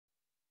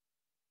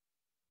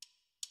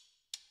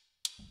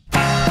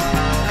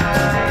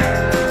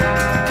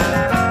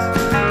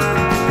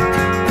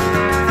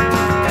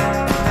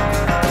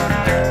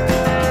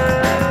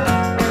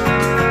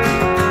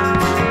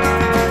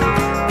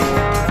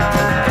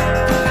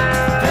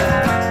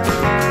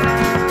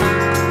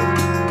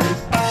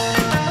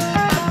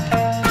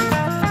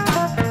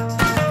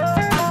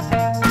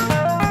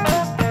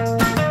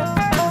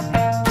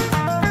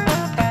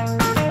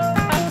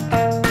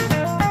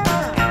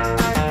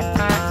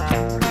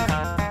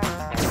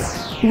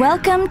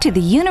Welcome to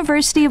the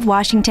University of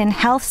Washington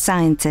Health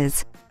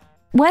Sciences.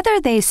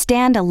 Whether they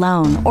stand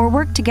alone or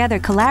work together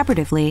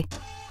collaboratively,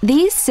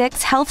 these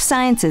 6 health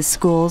sciences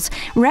schools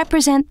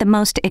represent the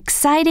most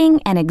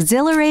exciting and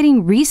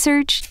exhilarating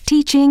research,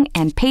 teaching,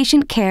 and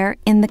patient care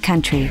in the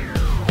country.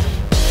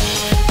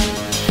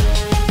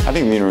 I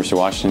think the University of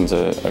Washington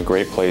is a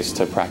great place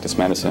to practice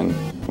medicine.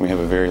 We have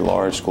a very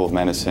large school of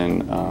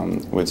medicine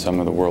with some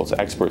of the world's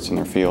experts in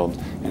their field,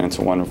 and it's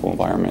a wonderful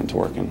environment to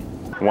work in.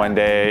 One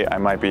day I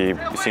might be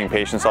seeing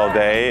patients all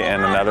day,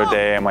 and another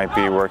day I might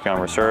be working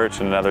on research,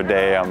 and another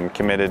day I'm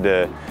committed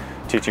to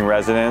teaching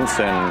residents,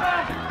 and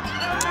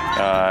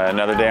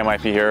another day I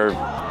might be here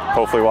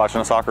hopefully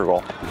watching a soccer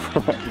goal.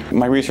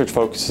 My research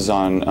focuses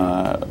on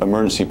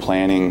emergency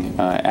planning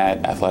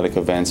at athletic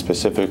events,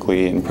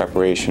 specifically in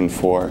preparation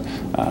for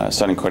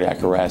sudden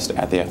cardiac arrest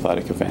at the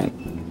athletic event.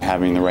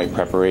 Having the right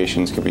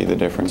preparations could be the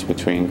difference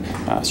between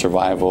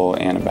survival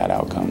and a bad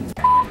outcome.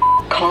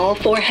 Call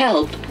for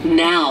help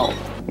now.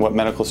 What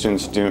medical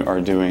students are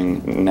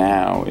doing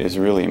now is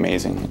really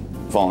amazing.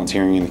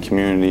 Volunteering in the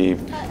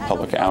community,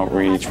 public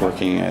outreach,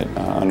 working at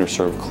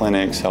underserved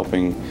clinics,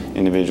 helping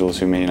individuals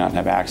who may not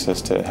have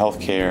access to health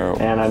care.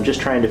 And I'm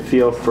just trying to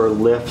feel for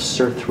lifts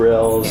or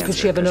thrills. Could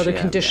she have another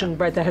condition,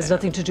 right, that has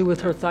nothing to do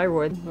with her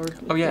thyroid?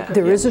 Oh, yeah.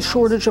 There is a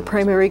shortage of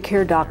primary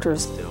care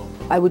doctors.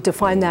 I would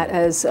define that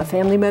as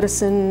family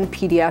medicine,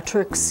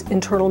 pediatrics,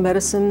 internal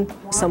medicine.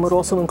 Some would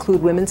also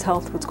include women's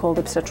health, what's called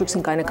obstetrics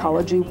and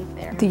gynecology.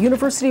 The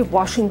University of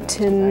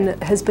Washington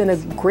has been a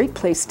great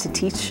place to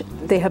teach.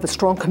 They have a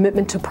strong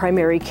commitment to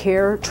primary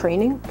care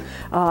training.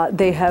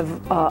 They have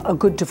a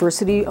good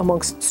diversity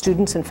amongst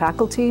students and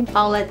faculty.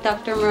 I'll let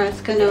Dr.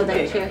 Maresca know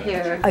that you're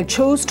here. I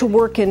chose to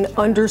work in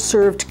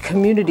underserved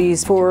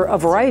communities for a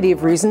variety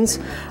of reasons,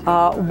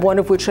 one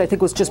of which I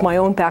think was just my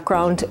own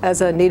background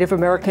as a Native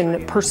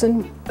American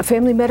person.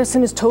 Family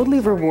medicine is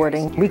totally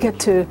rewarding. We get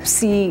to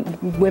see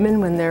women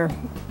when they're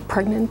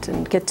pregnant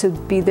and get to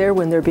be there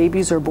when their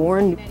babies are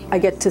born. I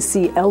get to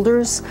see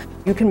elders.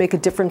 You can make a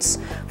difference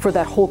for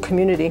that whole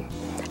community.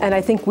 And I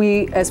think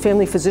we, as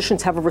family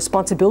physicians, have a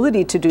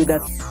responsibility to do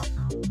that.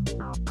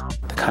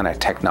 The kind of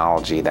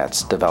technology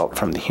that's developed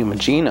from the human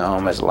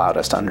genome has allowed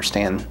us to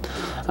understand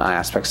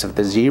aspects of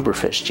the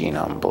zebrafish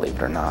genome, believe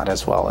it or not,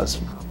 as well as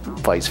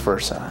vice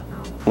versa.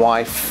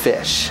 Why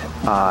fish?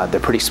 They're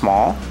pretty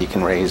small. You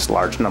can raise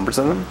large numbers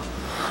of them,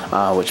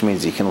 which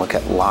means you can look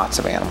at lots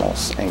of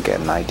animals and get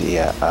an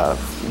idea of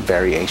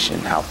variation,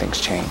 how things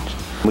change.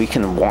 We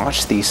can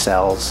watch these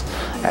cells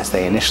as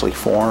they initially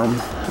form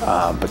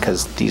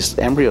because these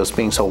embryos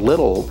being so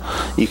little,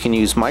 you can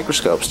use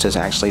microscopes to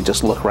actually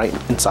just look right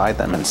inside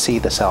them and see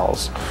the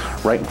cells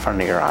right in front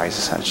of your eyes,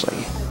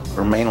 essentially.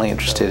 We're mainly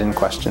interested in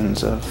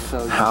questions of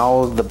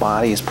how the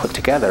body is put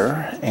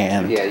together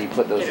and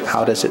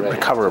how does it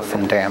recover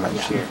from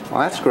damage. Well,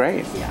 that's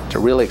great. It's a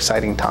really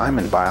exciting time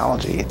in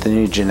biology. The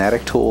new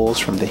genetic tools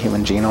from the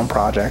Human Genome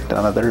Project and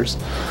others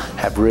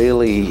have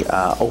really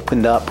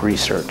opened up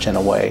research in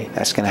a way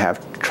that's going to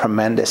have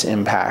tremendous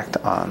impact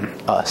on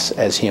us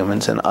as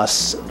humans and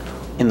us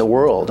in the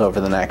world over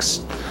the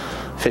next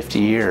 50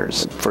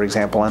 years. For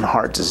example, in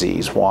heart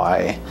disease,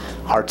 why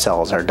heart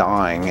cells are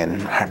dying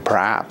and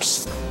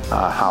perhaps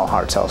how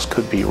heart cells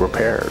could be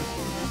repaired.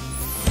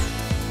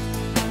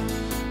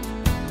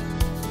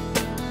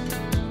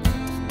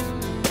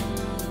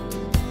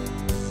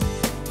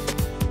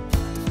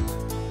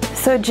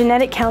 So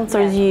genetic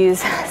counselors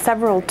use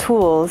several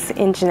tools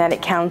in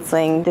genetic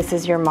counseling. This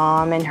is your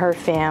mom and her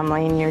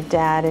family and your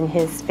dad and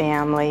his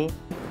family.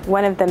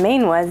 One of the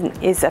main ones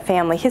is a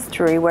family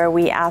history where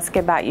we ask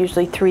about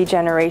usually 3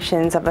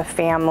 generations of a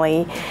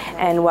family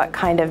and what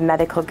kind of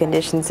medical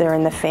conditions are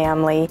in the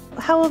family.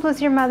 How old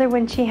was your mother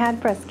when she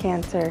had breast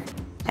cancer?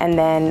 And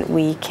then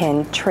we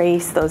can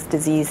trace those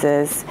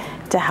diseases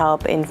to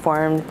help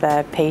inform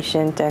the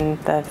patient and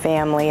the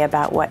family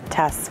about what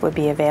tests would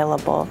be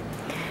available.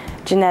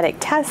 Genetic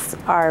tests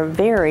are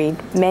varied.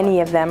 Many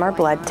of them are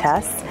blood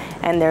tests,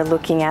 and they're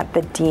looking at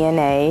the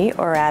DNA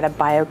or at a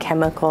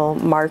biochemical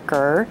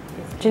marker.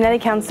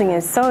 Genetic counseling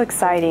is so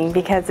exciting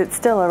because it's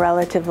still a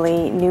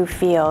relatively new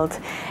field,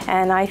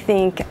 and I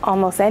think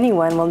almost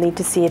anyone will need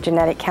to see a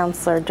genetic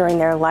counselor during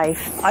their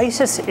life.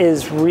 ISIS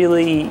is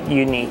really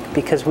unique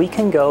because we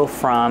can go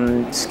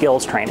from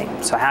skills training,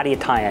 so how do you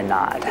tie a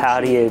knot, how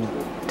do you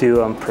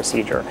do a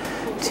procedure,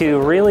 to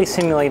really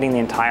simulating the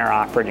entire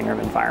operating room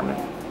environment.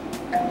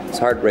 His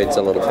heart rate's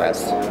a little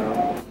fast.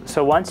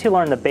 So once you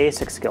learn the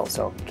basic skills,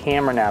 so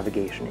camera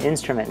navigation,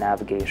 instrument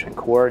navigation,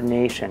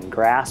 coordination,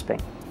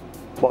 grasping,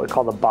 what we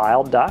call the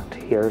bile duct.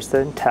 Here's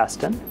the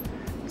intestine.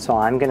 So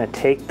I'm going to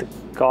take the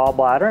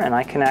gallbladder and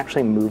I can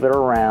actually move it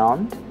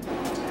around.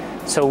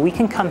 So we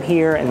can come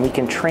here and we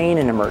can train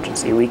an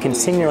emergency. We can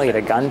simulate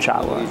a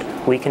gunshot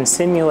wound. We can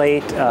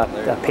simulate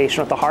a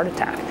patient with a heart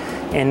attack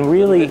and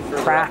really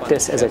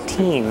practice as a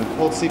team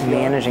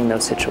managing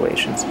those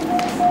situations.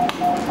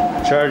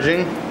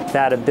 Charging.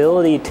 That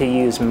ability to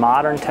use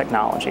modern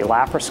technology,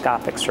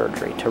 laparoscopic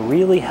surgery, to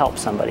really help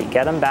somebody,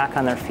 get them back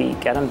on their feet,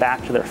 get them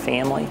back to their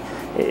family,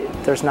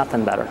 there's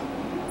nothing better.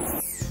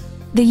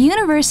 The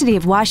University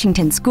of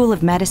Washington School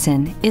of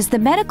Medicine is the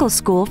medical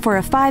school for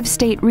a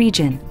 5-state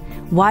region: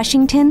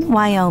 Washington,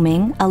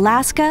 Wyoming,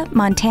 Alaska,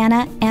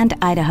 Montana, and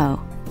Idaho.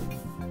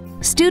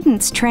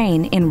 Students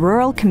train in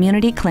rural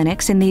community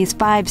clinics in these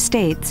 5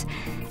 states,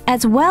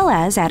 as well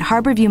as at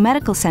Harborview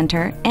Medical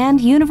Center and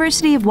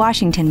University of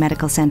Washington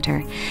Medical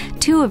Center,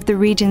 2 of the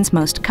region's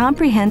most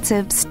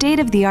comprehensive,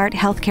 state-of-the-art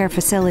healthcare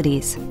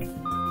facilities.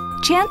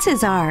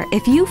 Chances are,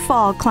 if you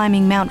fall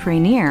climbing Mount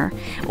Rainier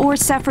or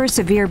suffer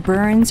severe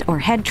burns or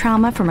head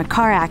trauma from a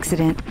car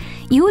accident,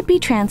 you would be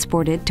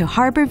transported to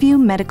Harborview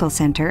Medical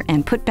Center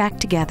and put back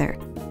together.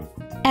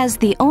 As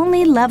the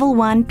only Level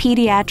 1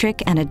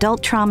 pediatric and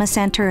adult trauma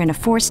center in a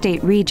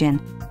 4-state region,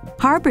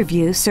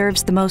 Harborview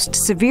serves the most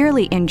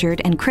severely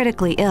injured and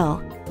critically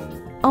ill.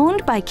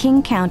 Owned by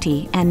King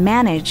County and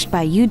managed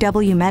by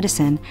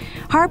UW-Medicine,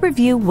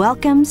 Harborview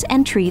welcomes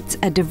and treats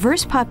a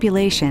diverse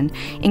population,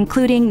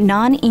 including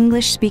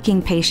non-English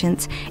speaking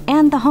patients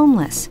and the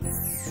homeless.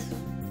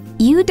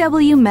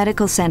 UW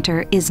Medical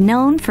Center is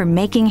known for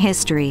making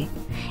history.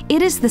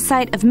 It is the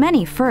site of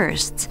many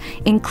firsts,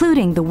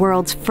 including the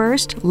world's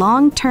first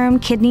long-term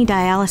kidney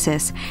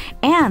dialysis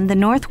and the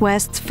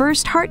Northwest's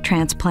first heart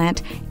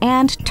transplant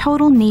and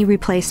total knee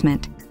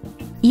replacement.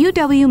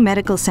 UW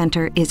Medical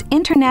Center is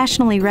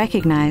internationally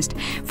recognized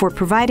for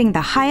providing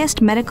the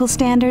highest medical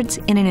standards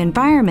in an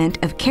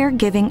environment of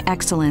caregiving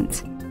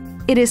excellence.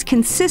 It is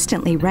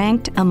consistently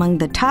ranked among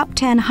the top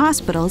 10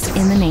 hospitals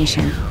in the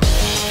nation.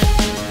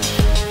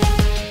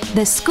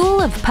 The School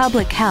of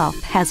Public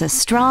Health has a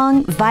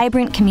strong,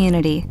 vibrant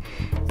community.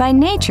 By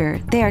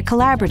nature, they are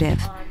collaborative.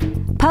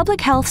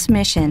 Public Health's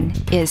mission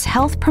is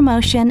health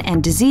promotion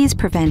and disease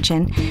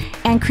prevention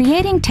and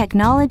creating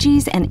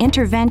technologies and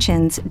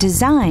interventions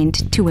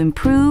designed to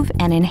improve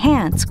and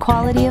enhance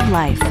quality of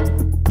life.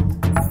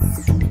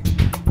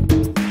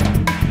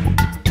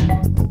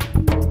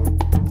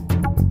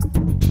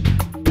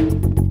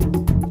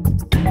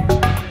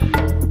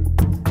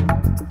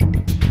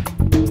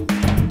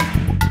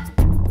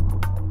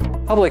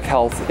 Public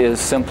health is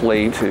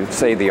simply, to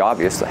say the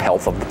obvious, the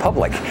health of the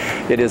public.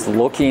 It is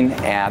looking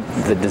at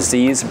the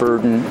disease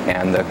burden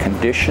and the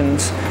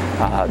conditions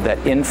that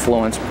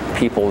influence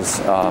people's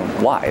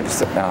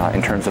lives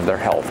in terms of their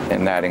health.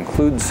 And that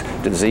includes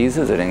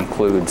diseases, it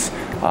includes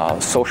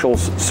social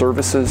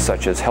services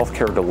such as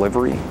healthcare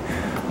delivery,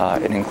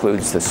 it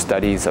includes the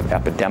studies of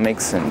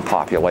epidemics and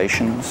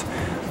populations.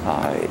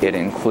 It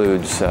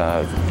includes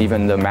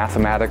even the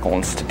mathematical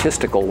and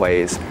statistical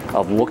ways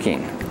of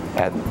looking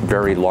at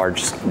very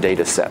large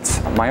data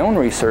sets. My own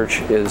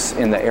research is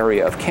in the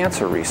area of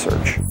cancer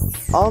research.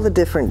 All the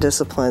different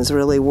disciplines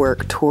really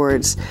work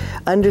towards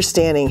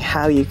understanding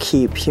how you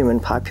keep human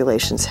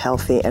populations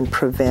healthy and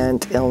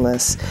prevent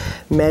illness,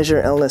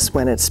 measure illness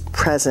when it's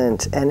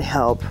present, and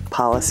help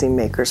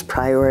policymakers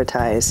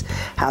prioritize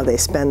how they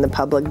spend the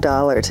public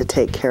dollar to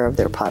take care of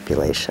their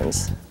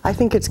populations. I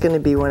think it's going to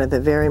be one of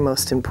the very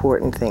most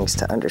important things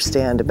to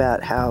understand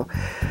about how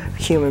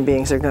human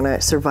beings are going to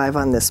survive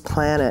on this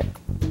planet.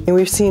 And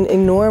we've seen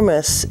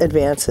enormous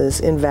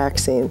advances in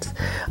vaccines,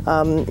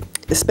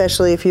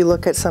 especially if you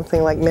look at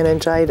something like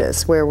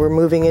meningitis, where we're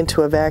moving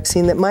into a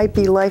vaccine that might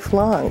be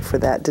lifelong for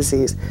that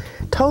disease.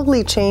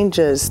 Totally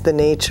changes the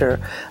nature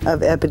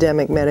of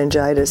epidemic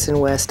meningitis in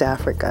West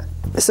Africa.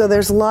 So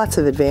there's lots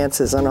of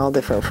advances on all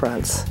different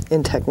fronts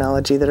in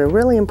technology that are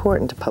really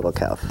important to public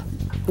health.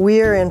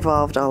 We are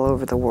involved all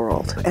over the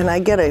world, and I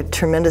get a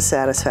tremendous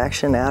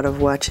satisfaction out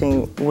of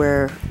watching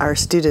where our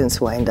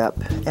students wind up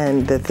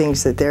and the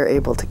things that they're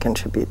able to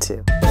contribute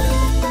to.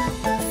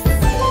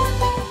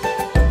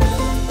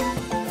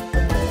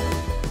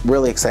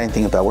 Really exciting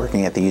thing about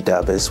working at the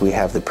UW is we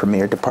have the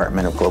premier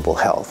department of global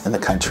health in the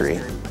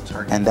country.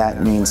 And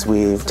that means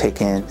we've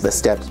taken the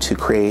step to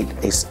create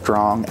a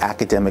strong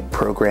academic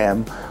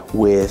program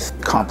with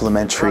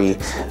complementary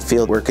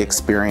fieldwork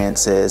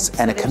experiences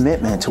and a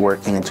commitment to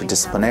working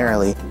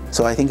interdisciplinarily.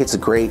 So I think it's a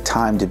great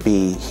time to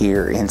be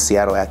here in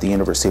Seattle at the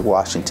University of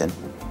Washington.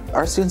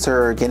 Our students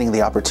are getting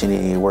the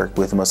opportunity to work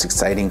with the most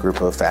exciting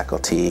group of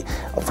faculty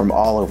from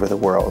all over the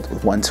world,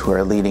 with ones who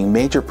are leading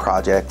major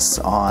projects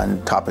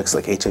on topics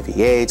like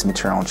HIV/AIDS,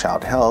 maternal and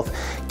child health,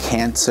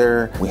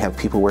 cancer. We have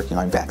people working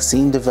on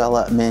vaccine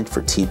development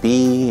for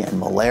TB and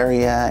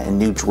malaria and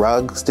new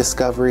drugs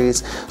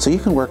discoveries. So you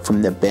can work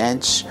from the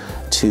bench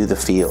to the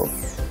field.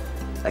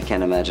 I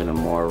can't imagine a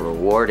more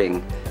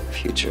rewarding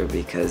future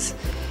because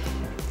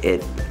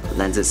it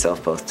lends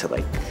itself both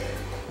to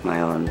my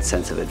own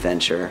sense of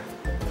adventure,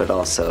 but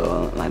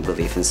also my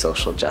belief in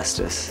social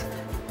justice.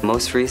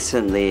 Most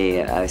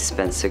recently, I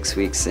spent 6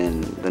 weeks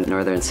in the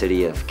northern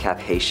city of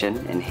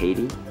Cap-Haïtien in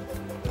Haiti.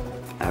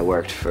 I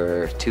worked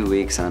for 2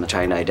 weeks on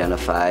trying to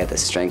identify the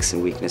strengths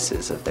and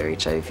weaknesses of their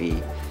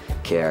HIV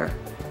care.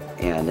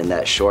 And in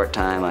that short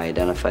time, I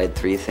identified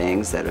 3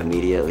 things that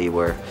immediately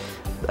were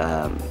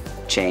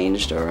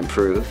changed or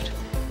improved.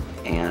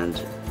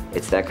 And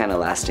it's that kind of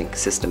lasting,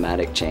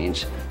 systematic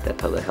change that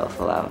public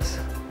health allows.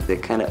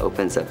 It kind of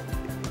opens up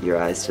your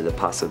eyes to the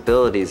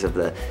possibilities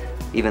of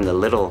even the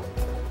little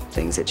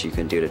things that you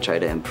can do to try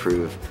to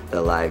improve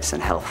the lives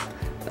and health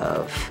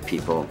of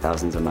people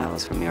thousands of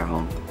miles from your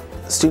home.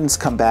 Students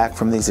come back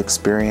from these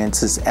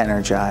experiences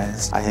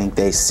energized. I think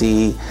they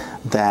see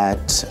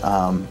that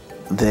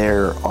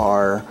there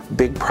are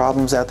big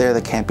problems out there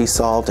that can't be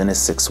solved in a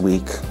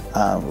 6-week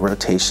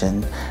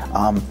rotation,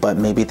 but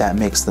maybe that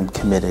makes them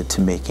committed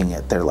to making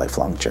it their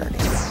lifelong journey.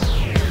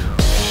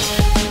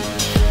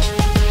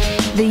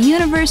 The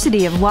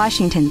University of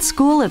Washington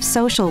School of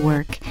Social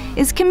Work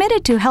is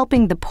committed to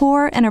helping the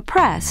poor and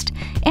oppressed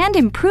and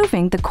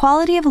improving the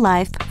quality of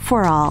life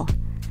for all.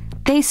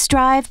 They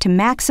strive to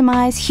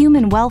maximize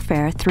human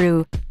welfare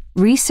through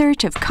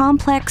research of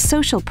complex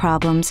social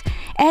problems,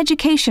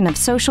 education of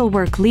social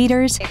work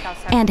leaders,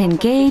 and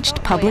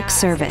engaged public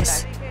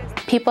service.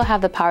 People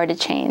have the power to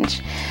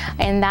change,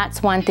 and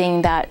that's one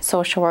thing that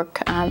social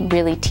work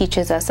really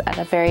teaches us at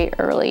a very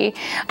early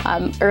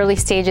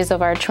stages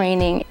of our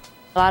training.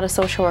 A lot of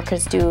social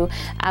workers do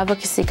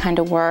advocacy kind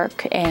of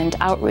work and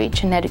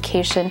outreach and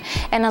education,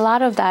 and a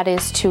lot of that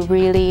is to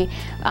really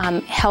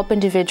help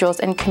individuals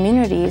and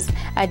communities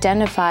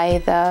identify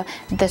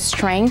the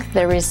strength,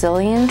 the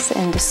resilience,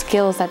 and the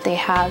skills that they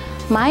have.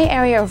 My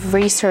area of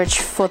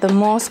research for the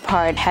most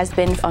part has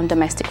been on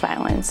domestic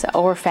violence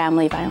or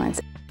family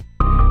violence.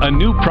 A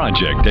new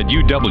project at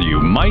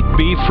UW might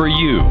be for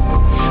you.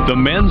 The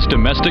Men's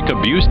Domestic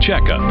Abuse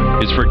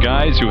Checkup is for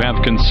guys who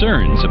have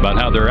concerns about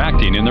how they're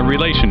acting in the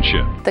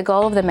relationship. The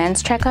goal of the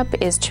men's checkup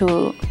is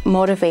to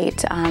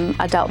motivate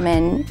adult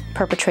men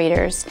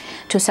perpetrators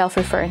to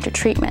self-refer into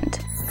treatment.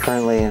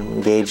 Currently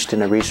engaged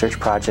in a research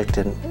project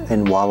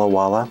in Walla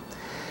Walla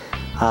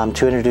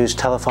to introduce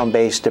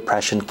telephone-based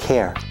depression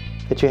care.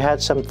 That you had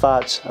some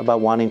thoughts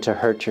about wanting to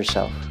hurt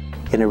yourself.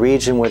 In a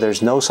region where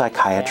there's no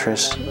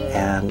psychiatrists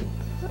and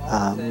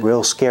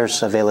real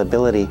scarce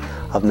availability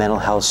of mental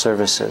health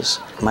services.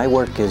 My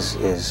work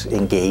is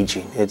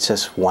engaging. It's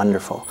just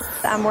wonderful.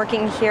 I'm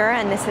working here,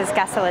 and this is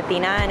Casa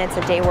Latina, and it's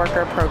a day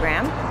worker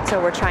program.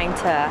 So we're trying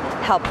to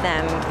help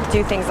them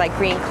do things like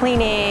green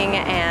cleaning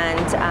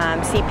and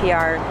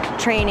CPR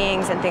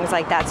trainings and things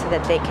like that so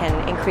that they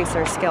can increase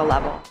their skill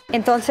level.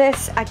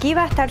 Entonces, aquí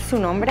va a estar su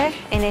nombre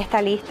en esta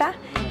lista.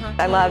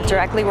 I love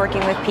directly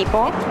working with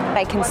people.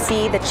 I can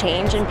see the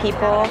change in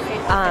people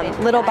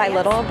little by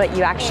little, but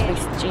you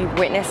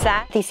witness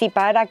that.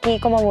 Participar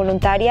aquí como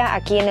voluntaria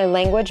aquí en el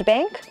Language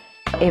Bank.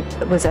 It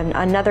was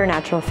another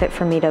natural fit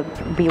for me to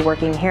be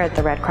working here at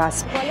the Red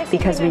Cross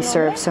because we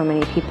serve so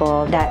many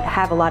people that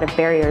have a lot of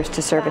barriers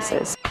to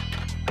services.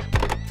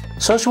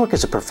 Social work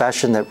is a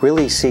profession that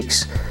really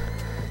seeks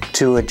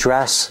to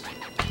address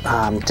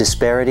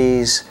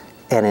disparities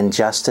and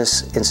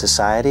injustice in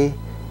society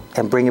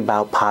and bring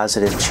about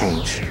positive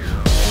change.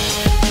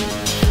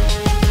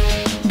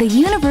 The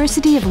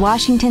University of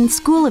Washington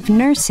School of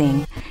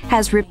Nursing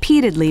has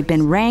repeatedly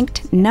been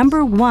ranked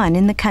 #1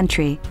 in the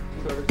country.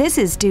 This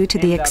is due to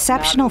the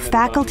exceptional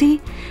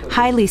faculty,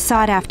 highly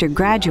sought-after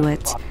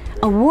graduates,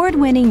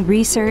 award-winning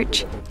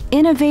research,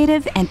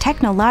 innovative and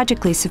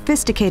technologically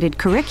sophisticated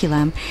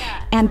curriculum,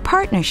 and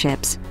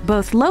partnerships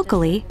both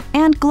locally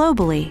and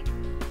globally.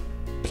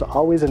 There's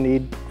always a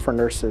need for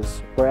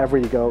nurses wherever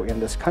you go in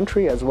this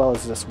country as well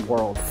as this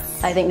world.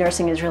 I think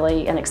nursing is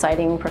really an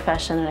exciting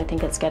profession, and I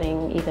think it's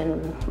getting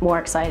even more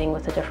exciting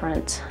with the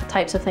different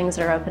types of things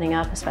that are opening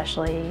up,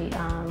 especially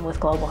with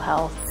global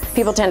health.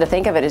 People tend to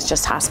think of it as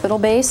just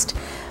hospital-based,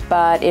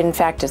 but in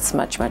fact it's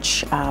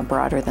much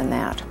broader than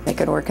that. They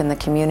could work in the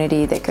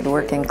community, they could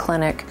work in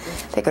clinic,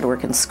 they could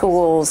work in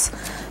schools,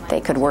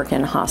 they could work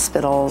in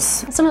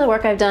hospitals. Some of the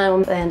work I've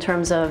done in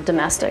terms of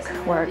domestic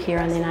work here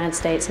in the United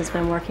States has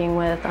been working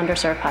with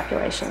underserved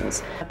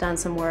populations. I've done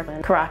some work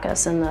in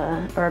Caracas in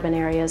the urban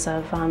areas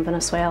of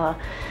Venezuela,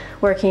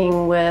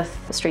 working with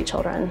street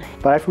children.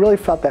 But I've really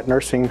felt that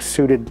nursing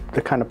suited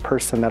the kind of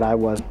person that I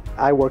was.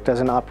 I worked as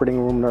an operating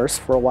room nurse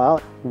for a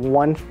while.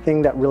 One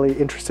thing that really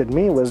interested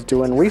me was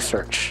doing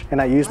research. And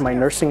I used my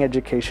nursing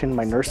education,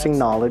 my nursing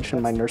knowledge,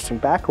 and my nursing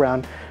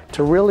background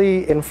to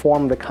really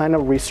inform the kind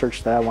of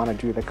research that I want to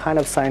do, the kind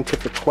of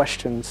scientific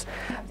questions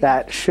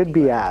that should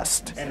be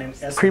asked.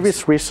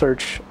 Previous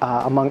research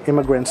among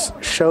immigrants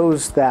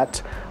shows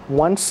that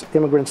once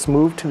immigrants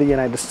move to the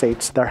United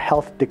States, their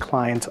health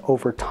declines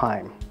over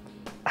time.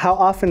 How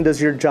often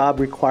does your job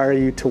require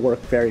you to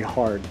work very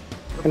hard?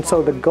 And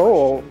so the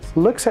goal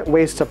looks at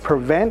ways to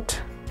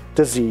prevent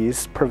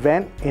disease,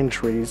 prevent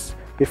injuries,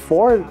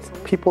 before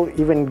people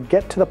even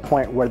get to the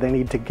point where they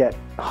need to get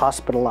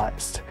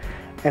hospitalized.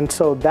 And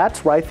so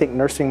that's where I think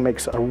nursing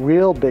makes a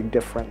real big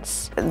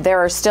difference. There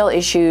are still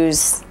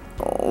issues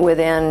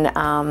within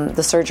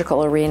the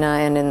surgical arena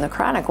and in the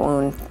chronic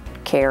wound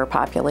care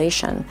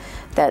population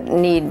that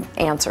need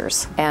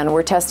answers. And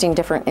we're testing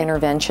different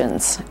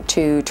interventions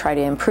to try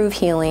to improve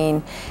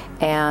healing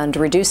and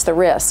reduce the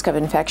risk of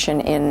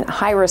infection in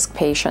high-risk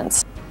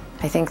patients.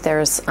 I think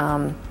there's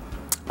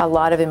a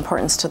lot of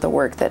importance to the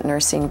work that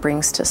nursing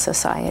brings to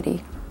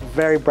society.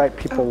 Very bright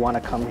people want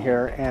to come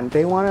here and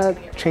they want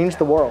to change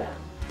the world.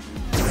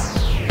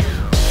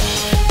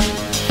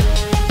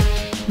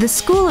 The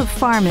School of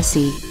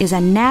Pharmacy is a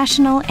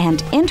national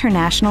and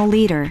international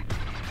leader.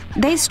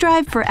 They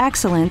strive for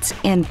excellence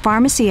in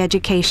pharmacy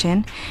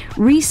education,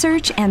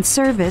 research, and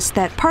service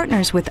that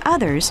partners with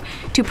others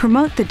to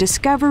promote the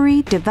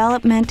discovery,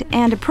 development,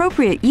 and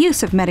appropriate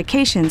use of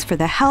medications for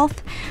the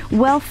health,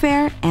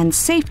 welfare, and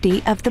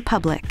safety of the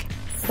public.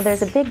 So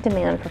there's a big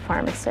demand for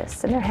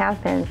pharmacists, and there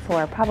have been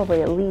for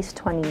probably at least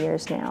 20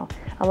 years now.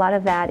 A lot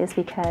of that is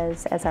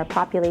because as our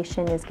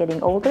population is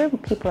getting older,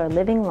 people are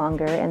living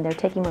longer and they're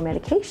taking more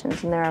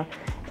medications, and there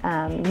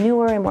are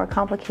newer and more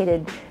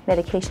complicated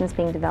medications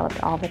being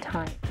developed all the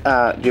time.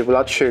 Your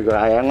blood sugar,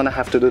 I am going to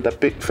have to do the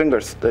big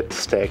finger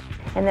stick.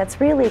 And that's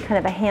really kind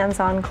of a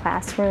hands-on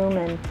classroom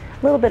and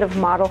a little bit of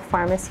model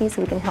pharmacy,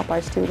 so we can help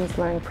our students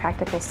learn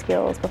practical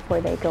skills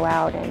before they go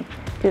out and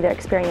do their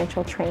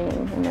experiential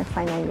training in their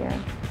final year.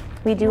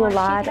 We do a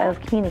lot of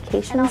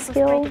communication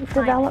skill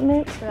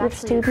development with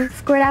students.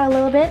 Squirt out a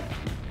little bit.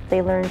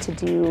 They learn to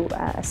do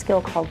a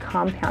skill called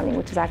compounding,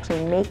 which is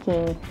actually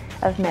making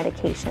of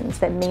medications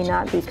that may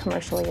not be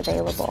commercially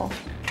available.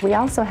 We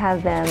also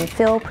have them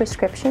fill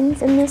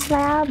prescriptions in this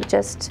lab,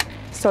 just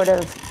sort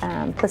of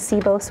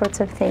placebo sorts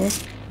of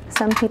things.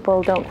 Some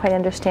people don't quite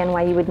understand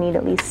why you would need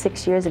at least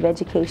 6 years of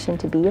education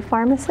to be a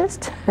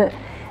pharmacist,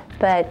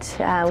 but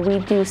we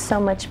do so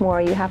much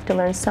more. You have to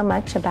learn so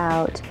much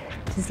about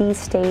disease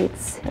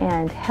states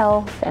and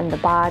health and the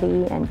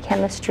body and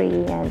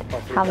chemistry and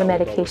how the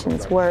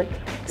medications work,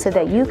 so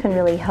that you can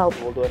really help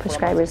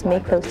prescribers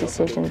make those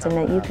decisions, and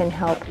that you can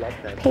help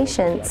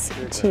patients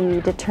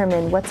to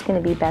determine what's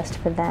going to be best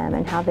for them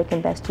and how they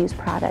can best use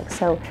products.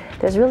 So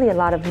there's really a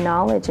lot of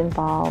knowledge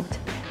involved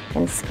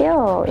and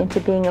skill into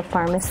being a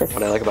pharmacist.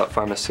 What I like about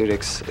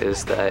pharmaceutics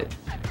is that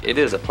it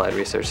is applied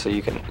research, so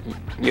you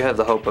have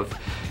the hope of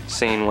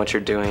seeing what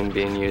you're doing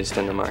being used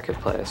in the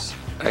marketplace.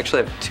 I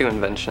actually have two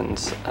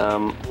inventions.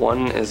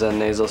 One is a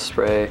nasal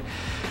spray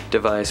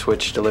device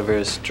which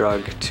delivers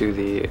drug to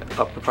the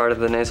upper part of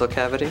the nasal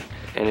cavity,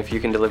 and if you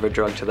can deliver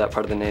drug to that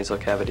part of the nasal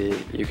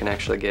cavity, you can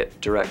actually get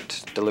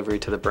direct delivery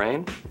to the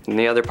brain. And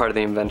the other part of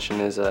the invention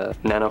is a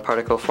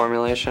nanoparticle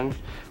formulation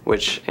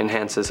which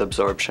enhances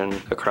absorption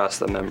across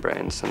the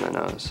membranes in the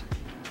nose.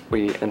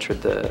 We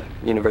entered the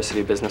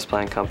University Business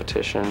Plan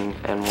competition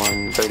and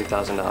won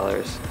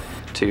 $30,000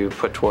 to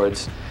put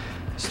towards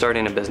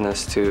starting a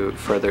business to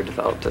further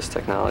develop this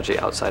technology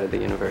outside of the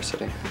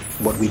university.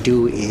 What we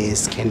do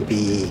can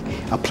be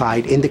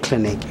applied in the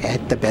clinic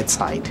at the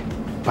bedside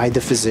by the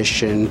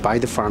physician, by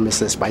the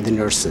pharmacist, by the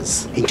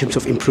nurses, in terms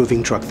of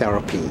improving drug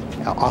therapy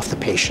of the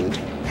patient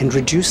and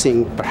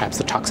reducing perhaps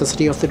the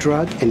toxicity of the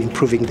drug and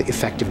improving the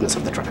effectiveness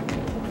of the drug.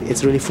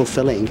 It's really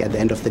fulfilling at the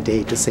end of the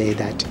day to say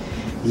that,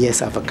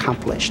 yes, I've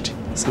accomplished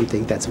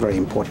something that's very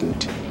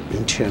important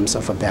in terms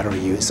of a better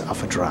use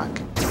of a drug.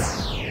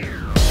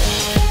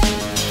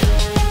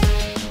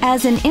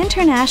 As an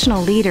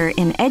international leader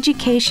in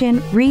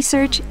education,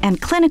 research,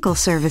 and clinical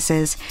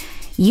services,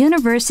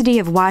 University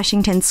of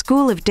Washington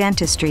School of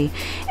Dentistry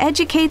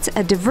educates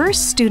a diverse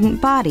student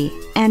body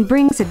and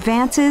brings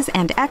advances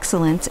and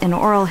excellence in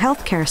oral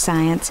health care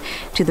science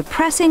to the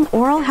pressing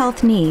oral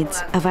health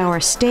needs of our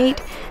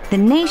state, the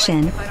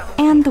nation,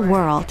 and the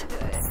world.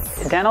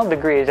 A dental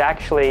degree is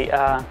actually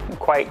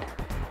quite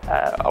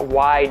a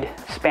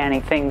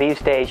wide-spanning thing these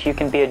days. You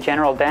can be a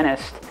general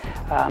dentist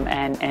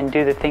and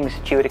do the things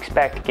that you would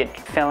expect, get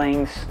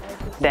fillings,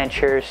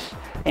 dentures,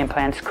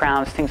 implants,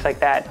 crowns, things like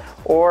that.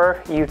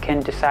 Or you can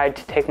decide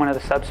to take one of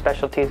the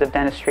subspecialties of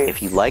dentistry.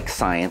 If you like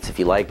science, if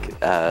you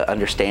like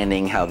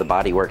understanding how the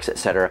body works,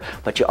 etc.,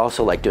 but you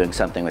also like doing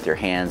something with your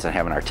hands and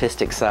have an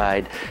artistic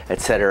side,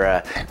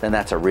 etc., then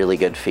that's a really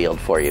good field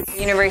for you.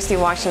 University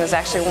of Washington is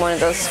actually one of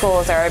those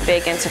schools that are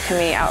big into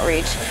community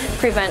outreach,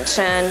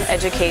 prevention,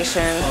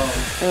 education,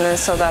 and then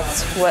so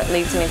that's what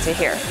leads me to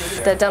here.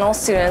 The dental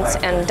students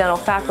and dental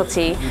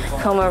faculty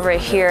come over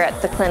here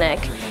at the clinic,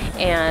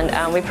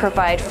 and we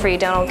provide free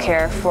dental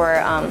care for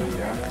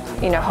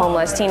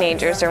homeless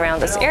teenagers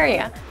around this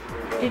area.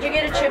 Did you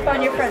get a chip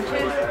on your front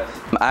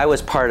tooth? I was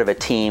part of a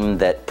team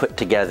that put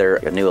together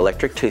a new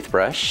electric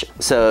toothbrush.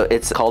 So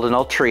it's called an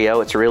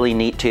Ultrio. It's a really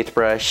neat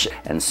toothbrush.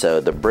 And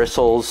so the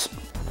bristles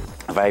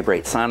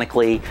vibrate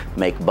sonically,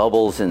 make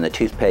bubbles in the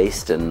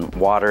toothpaste and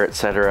water,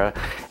 etc.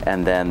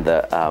 And then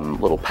the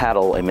little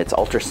paddle emits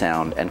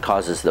ultrasound and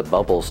causes the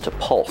bubbles to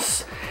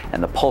pulse.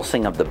 And the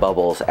pulsing of the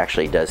bubbles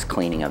actually does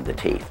cleaning of the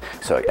teeth.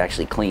 So it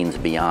actually cleans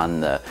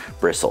beyond the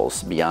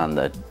bristles, beyond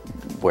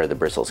where the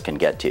bristles can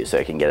get to, so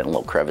it can get in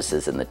little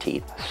crevices in the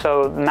teeth.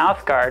 So the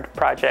mouth guard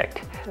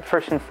project,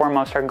 first and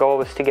foremost, our goal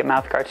was to get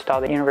mouth guards to all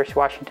the University of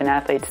Washington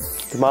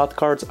athletes. The mouth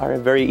guards are a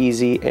very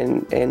easy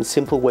and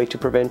simple way to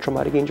prevent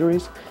traumatic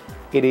injuries.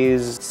 It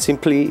is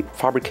simply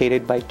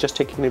fabricated by just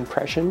taking an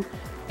impression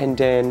and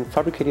then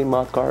fabricating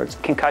mouth guards.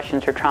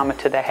 Concussions or trauma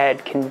to the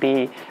head can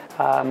be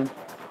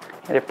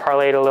either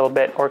parlayed a little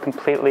bit or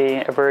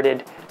completely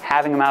averted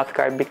having a mouth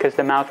guard, because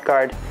the mouth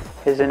guard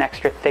is an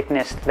extra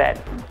thickness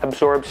that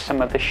absorbs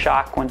some of the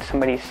shock when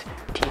somebody's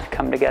teeth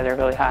come together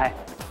really high.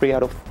 3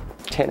 out of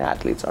 10 10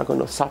 athletes are going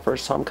to suffer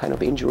some kind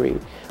of injury,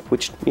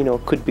 which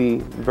could be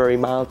very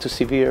mild to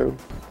severe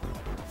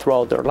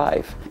throughout their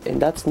life.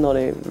 And that's not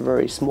a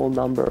very small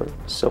number.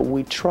 So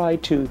we try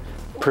to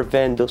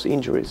prevent those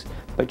injuries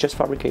by just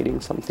fabricating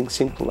something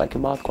simple like a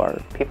mouth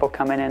guard. People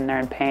come in they're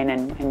in pain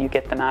and you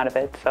get them out of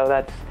it. So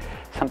that's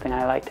something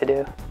I like to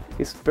do.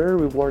 It's very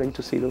rewarding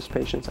to see those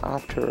patients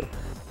after,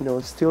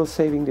 still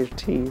saving their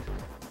teeth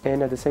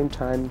and at the same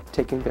time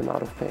taking them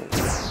out of pain.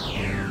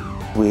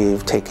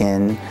 We've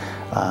taken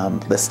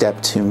the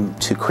step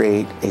to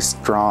create a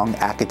strong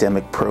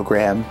academic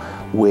program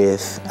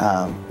with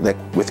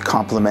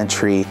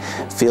complementary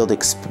field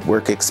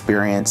work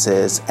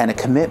experiences and a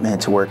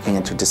commitment to working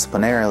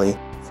interdisciplinarily.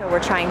 So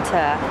we're trying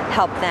to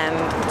help them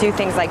do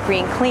things like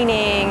green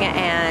cleaning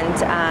and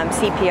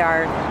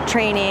CPR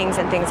trainings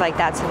and things like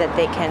that so that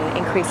they can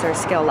increase their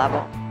skill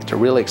level. It's a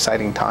really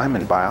exciting time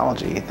in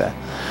biology. The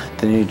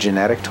new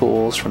genetic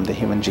tools from the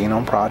Human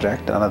Genome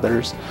Project and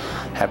others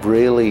have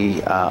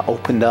really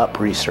opened up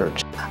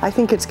research. I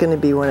think it's going to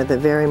be one of the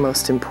very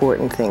most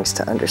important things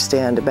to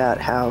understand about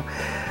how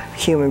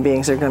human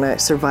beings are going to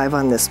survive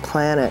on this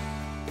planet.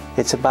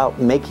 It's about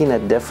making a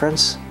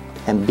difference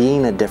and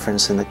being a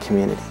difference in the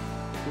community.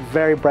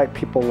 Very bright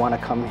people want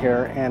to come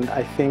here, and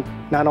I think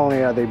not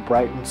only are they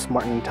bright and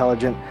smart and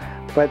intelligent,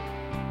 but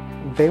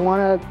they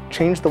want to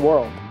change the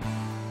world.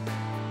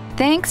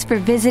 Thanks for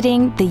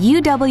visiting the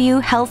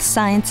UW Health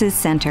Sciences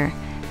Center.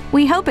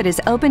 We hope it has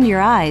opened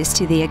your eyes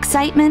to the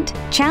excitement,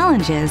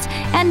 challenges,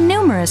 and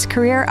numerous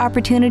career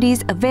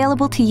opportunities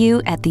available to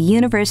you at the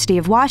University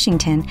of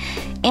Washington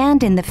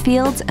and in the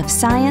fields of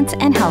science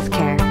and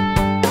healthcare.